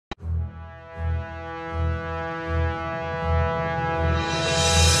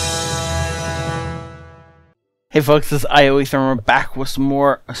Hey folks, this is ioEther and we're back with some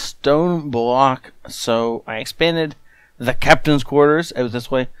more StoneBlock. So I expanded the captain's quarters out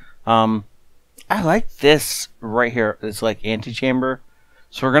this way. I like this right here. It's like antechamber.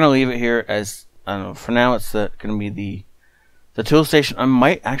 So we're gonna leave it here as I don't know. For now, it's gonna be the tool station. I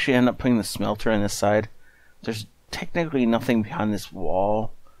might actually end up putting the smelter on this side. There's technically nothing behind this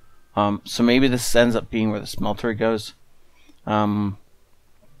wall. So maybe this ends up being where the smelter goes.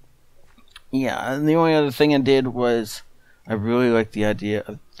 Yeah, and the only other thing I did was I really like the idea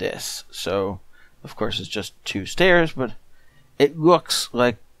of this. So, of course, it's just 2 stairs, but it looks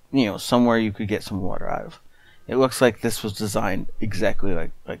like, you know, somewhere you could get some water out of. It looks like this was designed exactly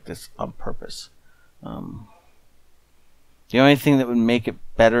like this on purpose. The only thing that would make it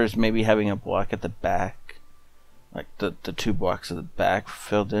better is maybe having a block at the back, like the 2 blocks at the back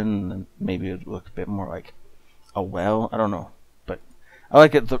filled in, and then maybe it would look a bit more like a well. I don't know. I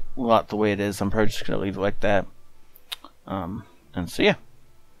like it a lot the way it is. I'm probably just going to leave it like that. And so, yeah.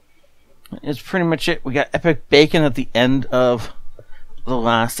 It's pretty much it. We got epic bacon at the end of the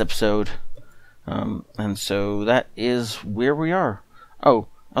last episode. And so that is where we are. Oh,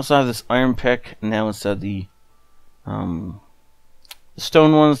 I also have this iron pick now instead of the stone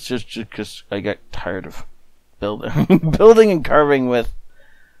ones, just because I got tired of building and carving with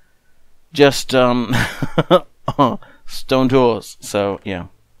just stone tools. So yeah.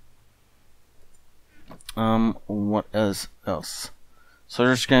 What else? So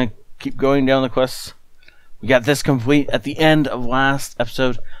we're just gonna keep going down the quests. We got this complete at the end of last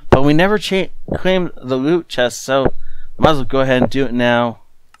episode, but we never claimed the loot chest, so might as well go ahead and do it now.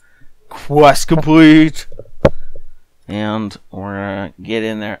 Quest complete, and we're gonna get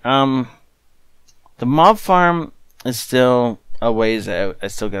in there. The mob farm is still a ways out. I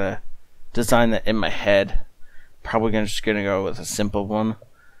still gotta design that in my head. Probably just gonna go with a simple one,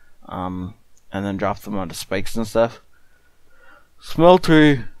 and then drop them onto spikes and stuff.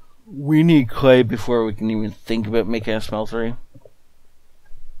 Smeltery, we need clay before we can even think about making a smeltery.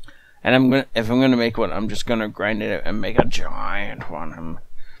 And if I'm gonna make one, I'm just gonna grind it out and make a giant one,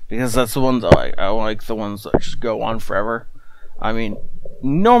 because that's the ones I like. I like the ones that just go on forever. I mean,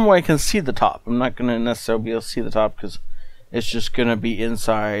 normally I can see the top. I'm not gonna necessarily be able to see the top because it's just gonna be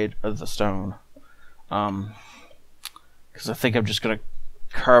inside of the stone. Because I think I'm just going to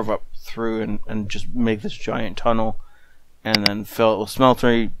carve up through and just make this giant tunnel and then fill it with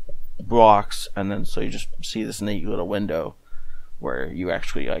smeltery blocks, and then so you just see this neat little window where you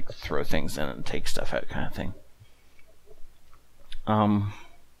actually like throw things in and take stuff out, kind of thing.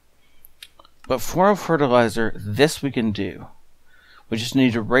 But for a fertilizer, this we can do. We just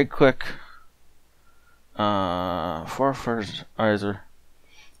need to right click for a fertilizer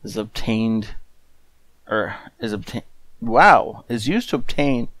is used to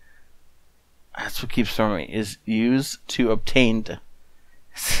obtain. That's what keeps throwing me. Is used to obtained.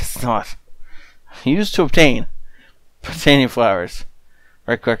 It's not used to obtain pertaining flowers.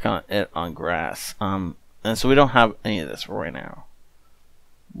 Right click on it on grass. And so we don't have any of this right now.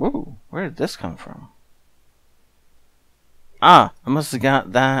 Woo! Where did this come from? Ah, I must have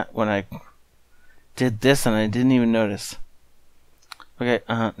got that when I did this and I didn't even notice. Okay,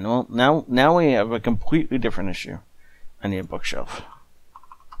 no, now we have a completely different issue. I need a bookshelf.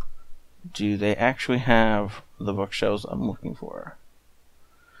 Do they actually have the bookshelves I'm looking for?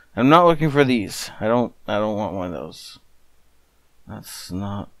 I'm not looking for these. I don't want one of those. That's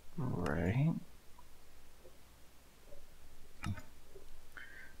not right.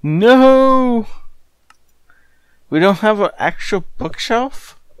 No! We don't have an actual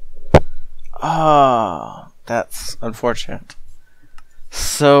bookshelf? Ah, that's unfortunate.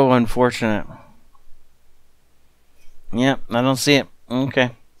 So unfortunate. Yep, I don't see it.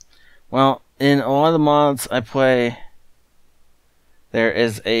 Okay. Well, in a lot of the mods I play, there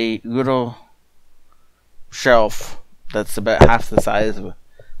is a little shelf that's about half the size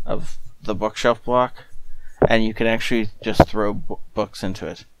of the bookshelf block, and you can actually just throw books into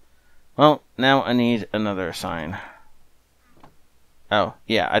it. Well, now I need another sign. Oh,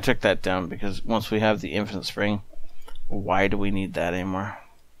 yeah, I took that down because once we have the infinite spring, why do we need that anymore?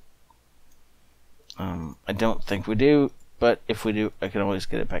 I don't think we do, but if we do, I can always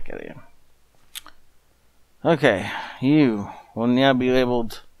get it back at you. Okay, you will now be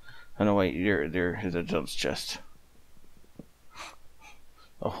labeled. Oh no, wait, here's a dunce chest.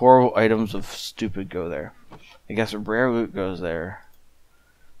 The horrible items of stupid go there. I guess rare loot goes there.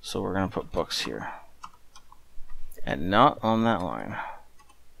 So we're gonna put books here, and not on that line.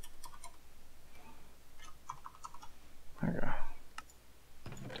 There we go.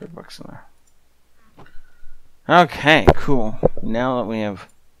 3 books in there. Okay, cool. Now that we have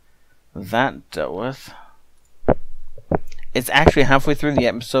that dealt with, It's actually halfway through the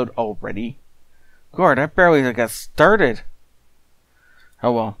episode already. God, I barely got started.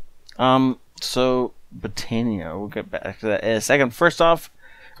 Oh well. So Botania, we'll get back to that in a second. First off,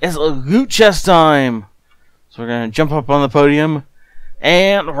 it's loot chest time. So we're gonna jump up on the podium,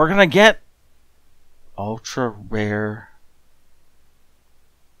 and we're gonna get ultra rare.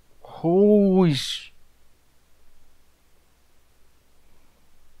 Holy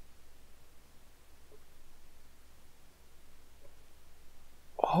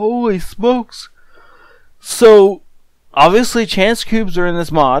holy smokes! So obviously, chance cubes are in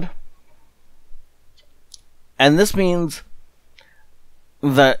this mod. And this means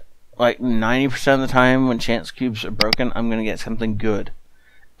that like 90% of the time when chance cubes are broken, I'm going to get something good.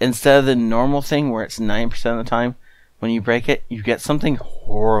 Instead of the normal thing where it's 9% of the time, when you break it, you get something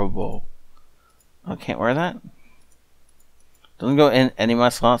horrible. I can't wear that? Doesn't go in any of my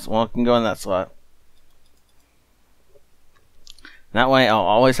slots. Well, it can go in that slot. That way, I'll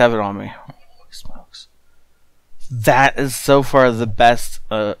always have it on me. Holy smokes. That is so far the best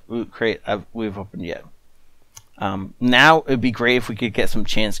loot crate we've opened yet. Now it'd be great if we could get some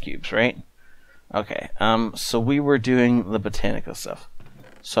chance cubes, right? Okay, so we were doing the botanical stuff.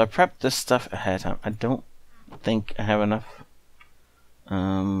 So I prepped this stuff ahead of time. I don't think I have enough.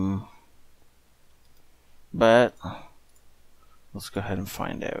 But let's go ahead and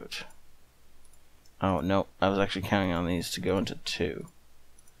find out. Oh, no, I was actually counting on these to go into 2.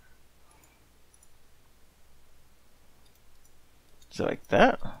 Is it like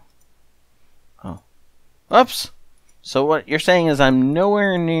that? Oh. Oops! So what you're saying is I'm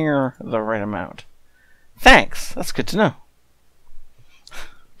nowhere near the right amount. Thanks! That's good to know.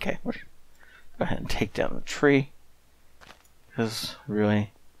 Okay, go ahead and take down the tree. Because,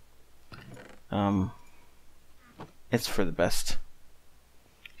 really, it's for the best.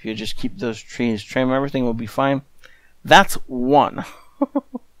 If you just keep those trees trim, everything will be fine. That's 1.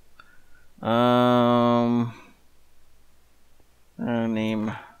 I'm gonna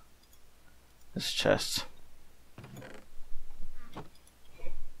name this chest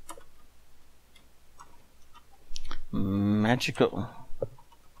magical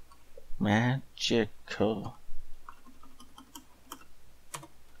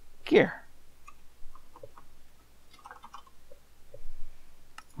gear.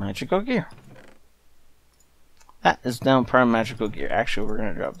 Magical gear. That is now part of magical gear. Actually, we're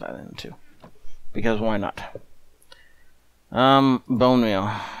gonna drop that in too, because why not? Bone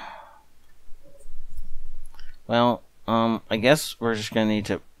meal. Well, I guess we're just gonna need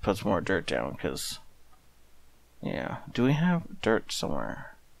to put some more dirt down, because, yeah. Do we have dirt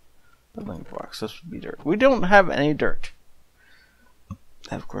somewhere? Building blocks. This would be dirt. We don't have any dirt.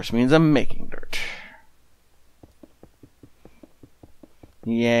 That, of course, means I'm making dirt.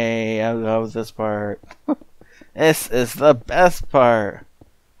 Yay, I love this part. This is the best part.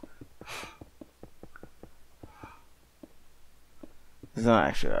 It's not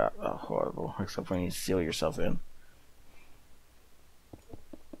actually that horrible, except when you seal yourself in.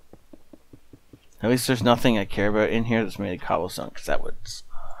 At least there's nothing I care about in here that's made of cobblestone, because that would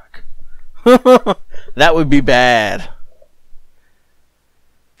suck. That would be bad.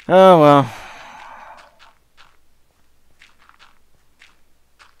 Oh well.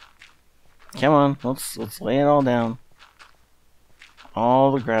 Come on, let's lay it all down.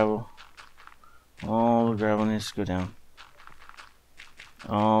 All the gravel. All the gravel needs to go down.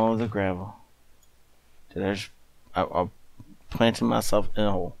 All the gravel. I'll planting myself in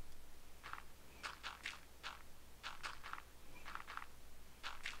a hole.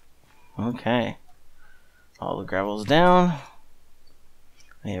 Okay. All the gravel's down.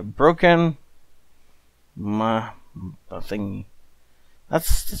 I have broken my thingy.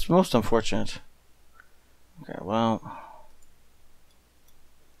 That's most unfortunate. Okay, well.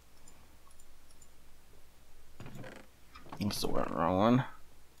 That's the wrong one.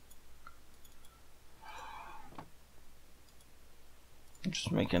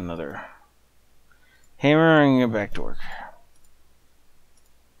 Just make another hammer and get back to work.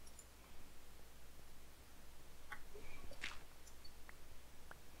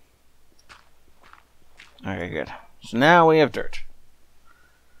 Okay, good. So now we have dirt.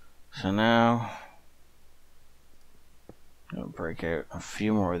 So now I'm gonna break out a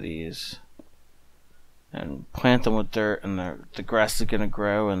few more of these and plant them with dirt, and the grass is gonna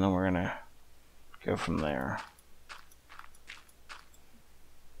grow, and then we're gonna go from there.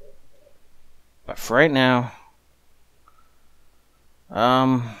 But for right now, what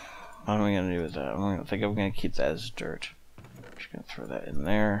am I gonna do with that? I'm gonna keep that as dirt. Just gonna throw that in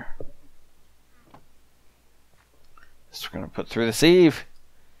there. This we're gonna put through the sieve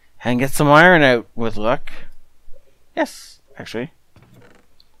and get some iron out with luck. Yes, actually.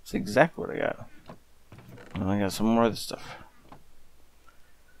 That's exactly what I got. And I got some more of this stuff.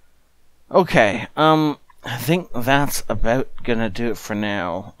 Okay, I think that's about gonna do it for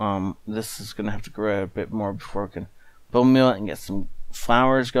now. This is gonna have to grow a bit more before we can bone meal it and get some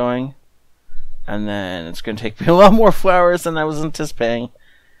flowers going. And then it's gonna take me a lot more flowers than I was anticipating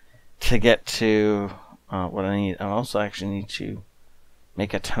to get to what I need. I also actually need to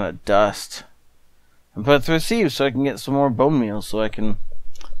make a ton of dust and put it through a sieve so I can get some more bone meal so I can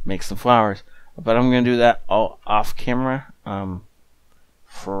make some flowers. But I'm gonna do that all off camera.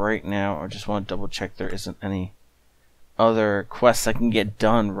 For right now, I just want to double check there isn't any other quests I can get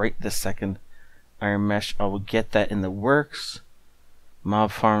done right this second. Iron mesh, I will get that in the works.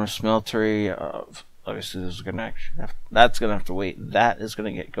 Mob farm smeltery, obviously this is gonna that's gonna have to wait. That is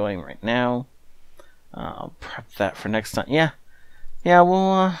gonna get going right now. I'll prep that for next time. Yeah,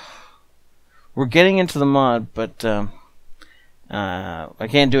 well, we're getting into the mod, but I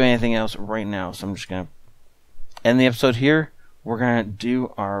can't do anything else right now, so I'm just gonna end the episode here. We're gonna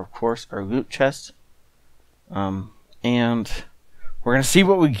do of course, our loot chest, and we're gonna see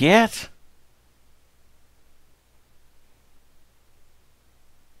what we get.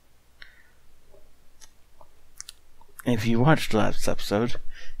 If you watched last episode,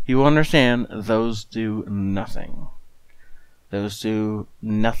 you will understand those do nothing. Those do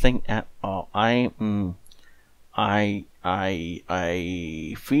nothing at all. I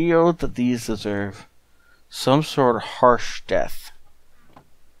feel that these deserve some sort of harsh death.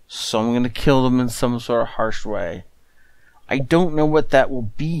 So I'm going to kill them in some sort of harsh way. I don't know what that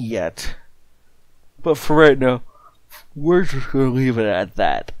will be yet. But for right now, we're just going to leave it at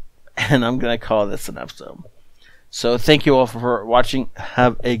that. And I'm going to call this an episode. So thank you all for watching.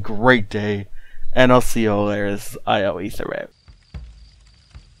 Have a great day. And I'll see you all later. This is ioEther out.